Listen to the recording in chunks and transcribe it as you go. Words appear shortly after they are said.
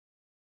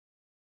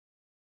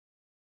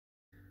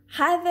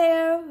Hi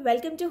there,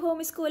 welcome to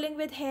Homeschooling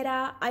with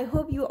Hira. I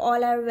hope you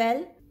all are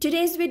well.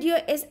 Today's video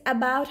is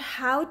about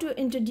how to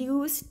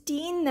introduce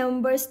teen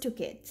numbers to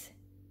kids.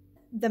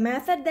 The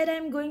method that I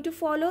am going to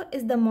follow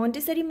is the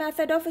Montessori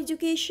method of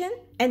education,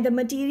 and the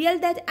material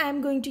that I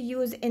am going to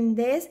use in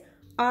this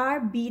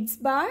are beads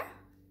bar,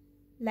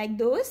 like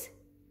those,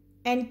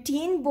 and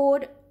teen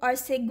board or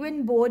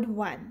Seguin Board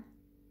 1.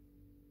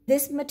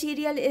 This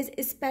material is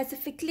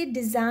specifically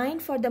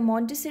designed for the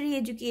Montessori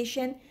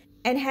education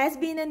and has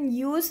been in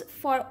use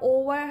for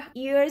over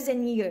years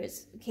and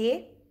years,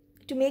 okay?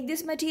 To make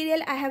this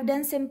material, I have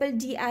done simple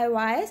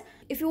DIYs.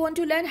 If you want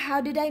to learn how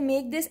did I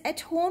make this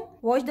at home,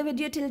 watch the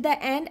video till the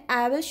end.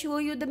 I will show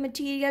you the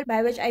material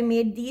by which I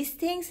made these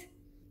things.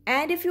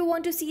 And if you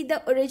want to see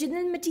the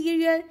original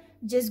material,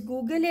 just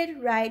Google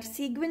it, write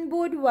Seguin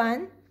Board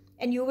 1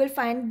 and you will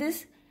find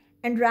this,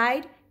 and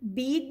write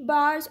bead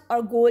bars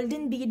or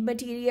golden bead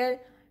material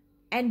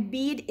and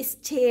bead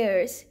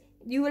stairs.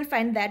 You will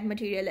find that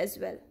material as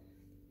well.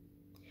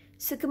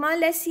 So come on,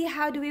 let's see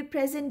how do we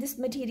present this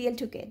material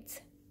to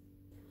kids.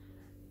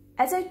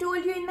 As I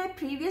told you in my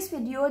previous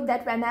video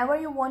that whenever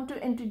you want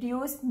to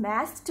introduce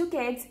math to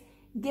kids,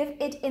 give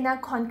it in a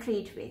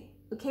concrete way,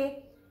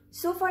 okay?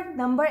 So for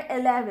number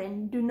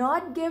 11, do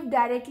not give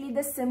directly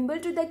the symbol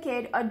to the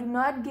kid or do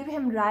not give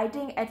him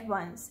writing at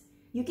once.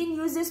 You can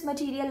use this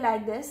material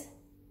like this.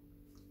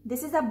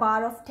 This is a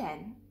bar of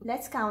 10.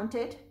 Let's count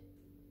it.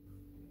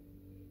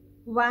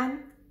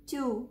 1,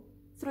 2,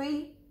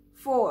 3,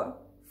 4,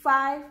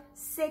 5,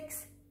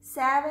 6,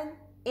 7,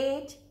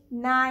 8,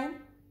 9,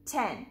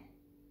 10.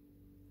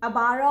 A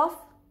bar of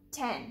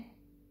 10.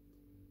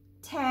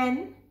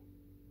 10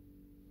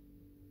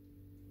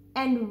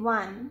 and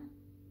 1.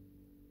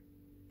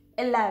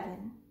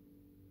 11.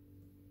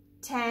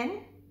 10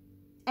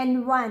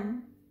 and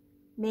 1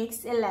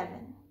 makes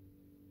 11.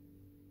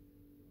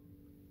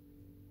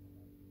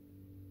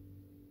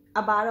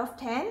 A bar of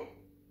 10.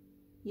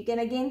 You can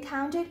again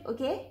count it,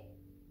 okay?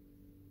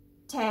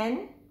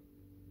 10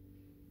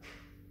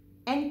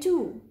 and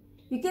 2.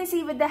 You can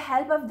see with the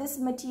help of this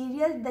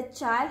material, the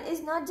child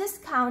is not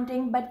just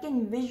counting but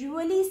can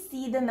visually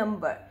see the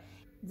number.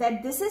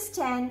 That this is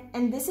 10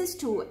 and this is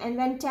 2. And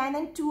when 10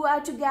 and 2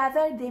 are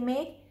together, they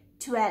make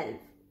 12.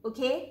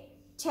 Okay?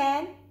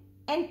 10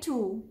 and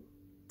 2,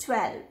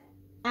 12.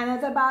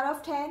 Another bar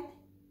of 10.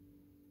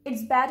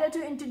 It's better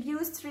to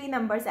introduce 3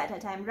 numbers at a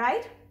time,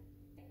 right?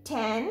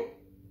 10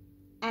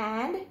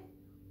 and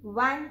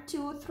 1,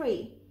 2,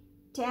 3.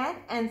 10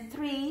 and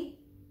 3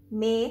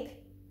 make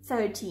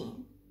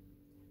 13.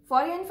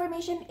 For your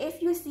information,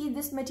 if you see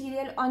this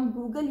material on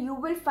Google, you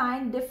will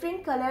find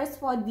different colors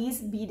for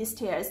these bead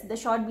stairs, the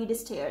short bead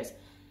stairs.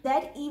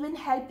 That even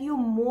help you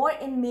more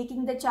in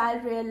making the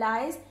child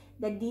realize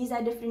that these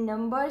are different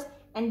numbers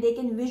and they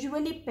can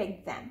visually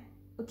pick them.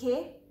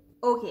 Okay?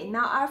 Okay,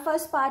 now our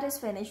first part is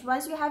finished.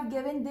 Once you have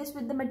given this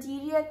with the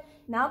material,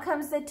 now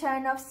comes the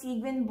turn of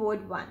Seguin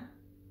Board 1.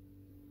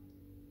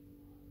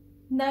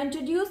 Now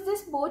introduce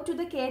this board to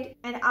the kid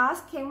and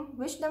ask him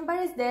which number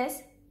is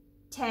this?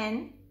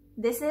 10.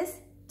 This is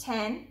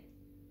 10,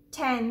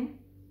 10,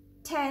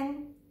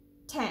 10,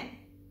 10.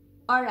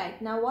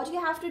 Alright, now what you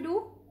have to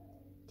do?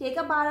 Take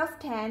a bar of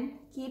 10,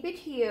 keep it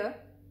here,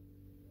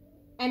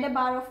 and a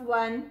bar of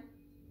 1,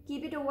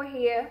 keep it over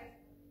here,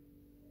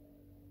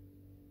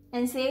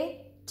 and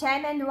say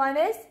 10 and 1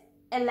 is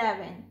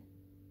 11.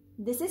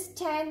 This is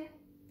 10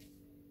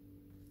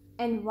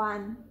 and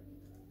 1,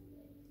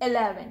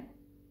 11.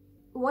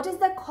 What is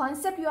the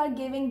concept you are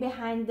giving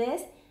behind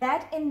this?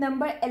 That in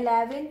number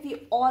 11,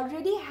 we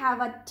already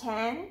have a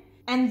 10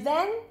 and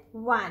then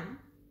 1.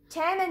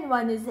 10 and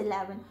 1 is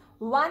 11.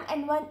 1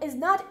 and 1 is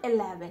not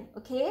 11,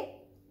 okay?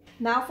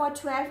 Now for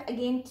 12,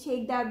 again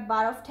take that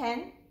bar of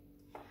 10.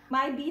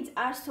 My beads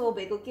are so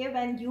big, okay?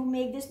 When you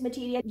make this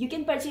material, you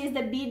can purchase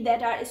the beads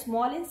that are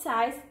small in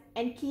size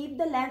and keep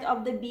the length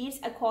of the beads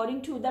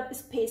according to the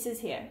spaces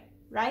here,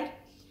 right?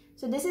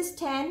 So this is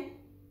 10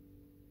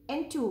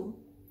 and 2.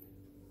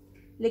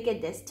 Look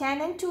at this.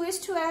 10 and 2 is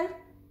 12.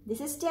 This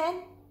is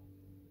 10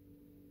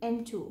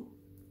 and 2.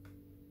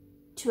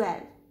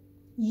 12.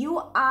 You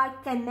are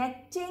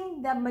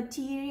connecting the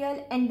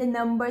material and the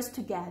numbers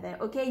together,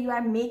 okay? You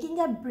are making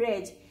a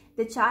bridge.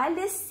 The child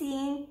is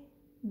seeing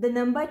the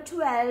number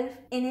 12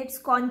 in its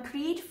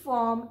concrete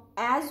form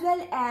as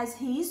well as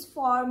he's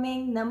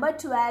forming number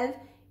 12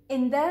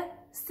 in the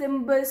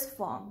symbols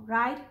form,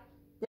 right?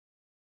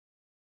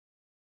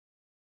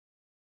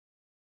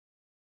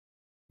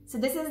 So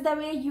this is the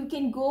way you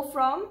can go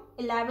from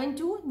 11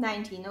 to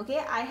 19, okay?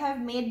 I have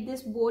made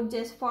this board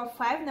just for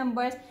 5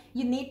 numbers.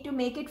 You need to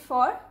make it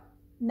for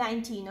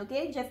 19,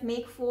 okay? Just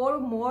make 4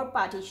 more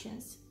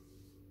partitions.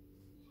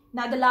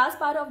 Now the last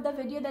part of the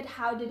video, that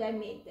how did I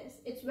make this?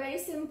 It's very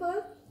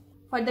simple.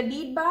 For the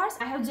bead bars,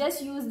 I have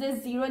just used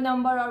this 0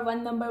 number or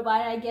 1 number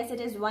wire. I guess it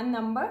is 1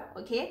 number,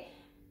 okay?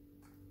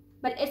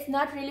 But it's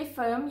not really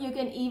firm. You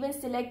can even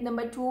select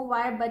number 2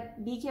 wire,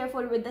 but be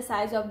careful with the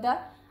size of the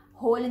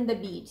hole in the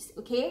beads,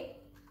 okay?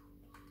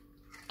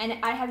 and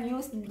I have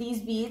used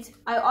these beads.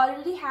 I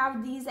already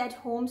have these at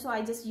home, so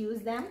I just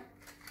use them.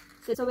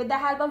 So with the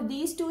help of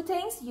these two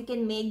things, you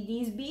can make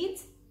these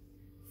beads.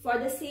 For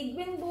the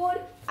Seguin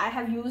board, I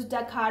have used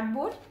a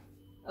cardboard,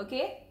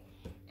 okay,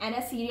 and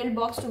a cereal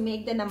box to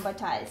make the number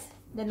tiles.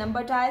 The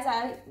number tiles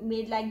I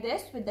made like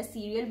this with the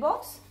cereal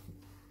box.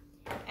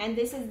 And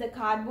this is the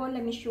cardboard.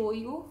 Let me show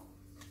you.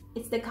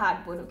 It's the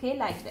cardboard, okay,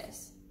 like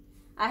this.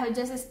 I have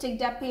just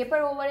sticked up paper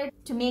over it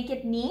to make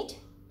it neat.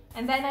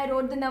 And then I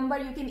wrote the number.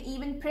 You can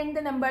even print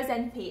the numbers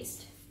and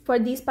paste. For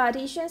these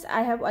partitions,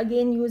 I have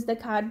again used the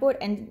cardboard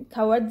and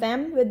covered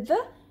them with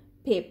the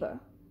paper.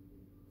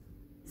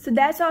 So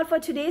that's all for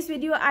today's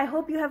video. I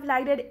hope you have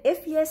liked it.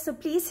 If yes, so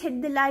please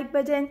hit the like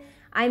button.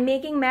 I'm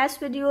making maths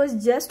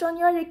videos just on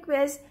your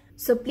request.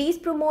 So please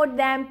promote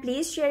them.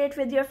 Please share it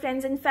with your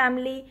friends and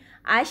family.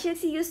 I shall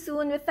see you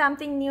soon with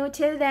something new.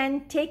 Till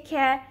then, take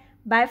care.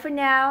 Bye for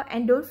now.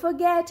 And don't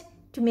forget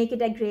to make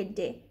it a great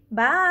day.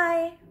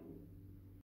 Bye.